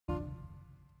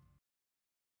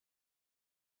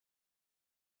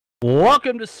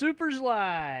Welcome to Supers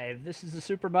Live. This is the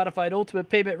Super Modified Ultimate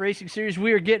Pavement Racing Series.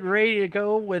 We are getting ready to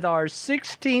go with our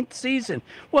 16th season.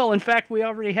 Well, in fact, we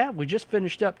already have. We just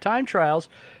finished up time trials,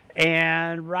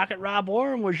 and Rocket Rob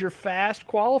Warren was your fast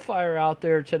qualifier out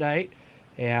there tonight,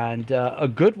 and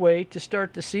a good way to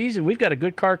start the season. We've got a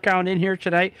good car count in here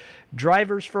tonight.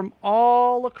 Drivers from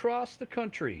all across the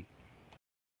country.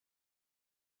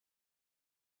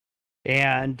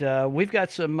 And we've got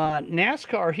some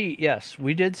NASCAR heat. Yes,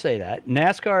 we did say that.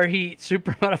 NASCAR heat,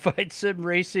 Super Modified Sim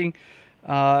Racing,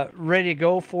 ready to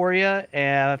go for you.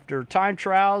 After time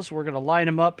trials, we're going to line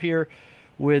them up here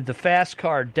with the Fast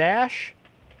Car Dash.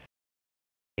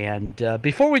 And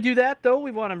before we do that, though, we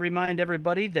want to remind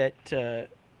everybody that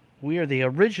we are the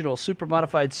original Super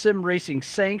Modified Sim Racing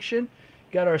sanction.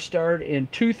 Got our start in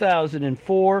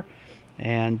 2004,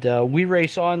 and we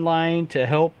race online to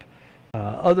help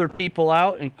other people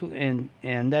out, and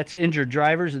that's injured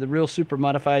drivers of the real Super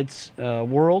Modified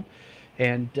world.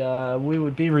 And we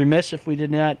would be remiss if we did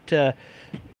not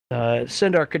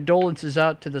send our condolences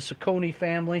out to the Ciccone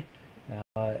family,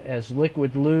 as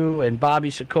Liquid Lou and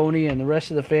Bobby Ciccone and the rest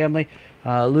of the family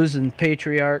losing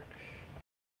patriarch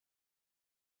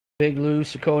Big Lou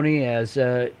Ciccone, as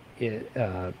Lou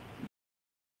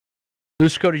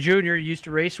Ciccone Jr. used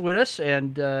to race with us,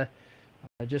 and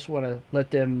I just want to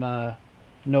let them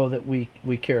know that we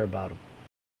care about them.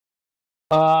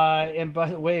 And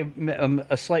by the way,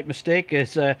 a slight mistake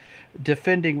is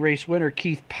defending race winner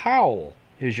Keith Powell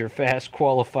is your fast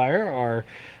qualifier.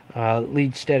 Our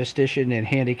lead statistician and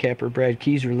handicapper Brad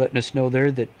Keyser letting us know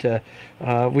there that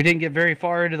we didn't get very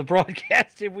far into the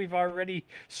broadcast and we've already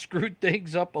screwed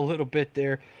things up a little bit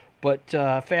there. But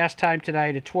fast time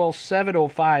tonight at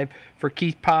 12:07:05 for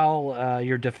Keith Powell,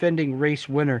 your defending race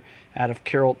winner out of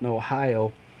Carrollton,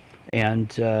 Ohio.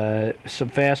 And some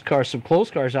fast cars, some close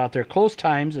cars out there, close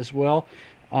times as well.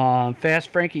 Fast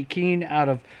Frankie Keene out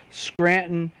of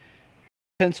Scranton,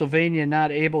 Pennsylvania,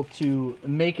 not able to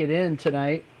make it in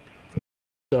tonight.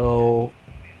 So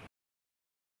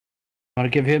I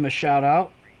want to give him a shout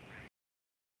out.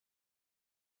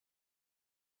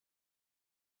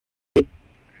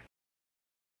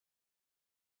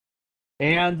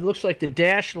 And looks like the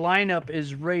dash lineup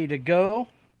is ready to go.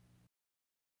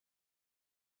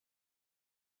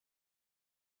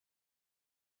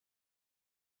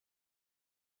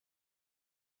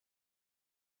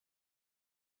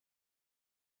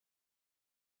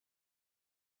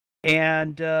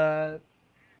 And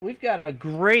we've got a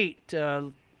great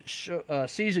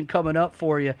season coming up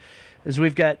for you, as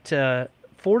we've got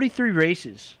 43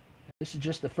 races. This is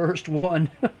just the first one.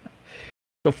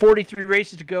 So 43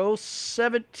 races to go.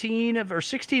 16 of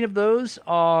those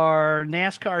are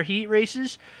NASCAR heat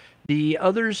races. The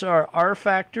others are R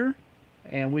Factor,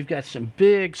 and we've got some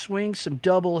big swings, some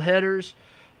double headers,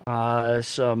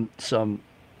 some.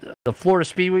 The Florida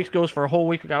Speedway goes for a whole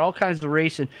week. We've got all kinds of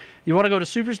racing. You want to go to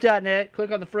supers.net,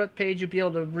 click on the front page. You'll be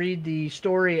able to read the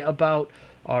story about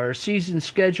our season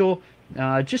schedule.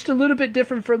 Just a little bit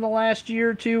different from the last year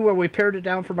or two, where we pared it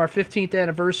down from our 15th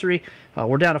anniversary.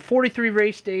 We're down to 43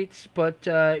 race dates, but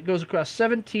it goes across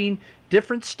 17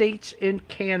 different states in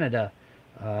Canada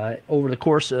over the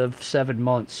course of 7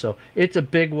 months. So it's a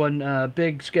big one,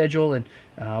 big schedule, and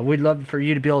we'd love for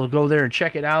you to be able to go there and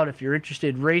check it out if you're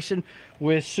interested in racing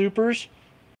with Supers.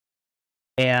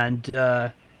 And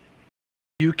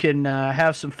you can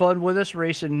have some fun with us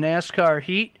racing NASCAR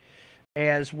heat,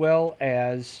 as well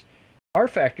as R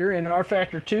Factor and R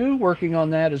Factor 2, working on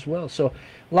that as well. So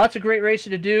lots of great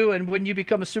racing to do, and when you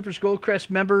become a Supers Goldcrest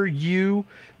member, you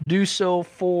do so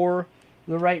for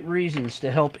the right reasons, to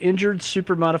help injured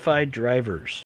Super Modified drivers.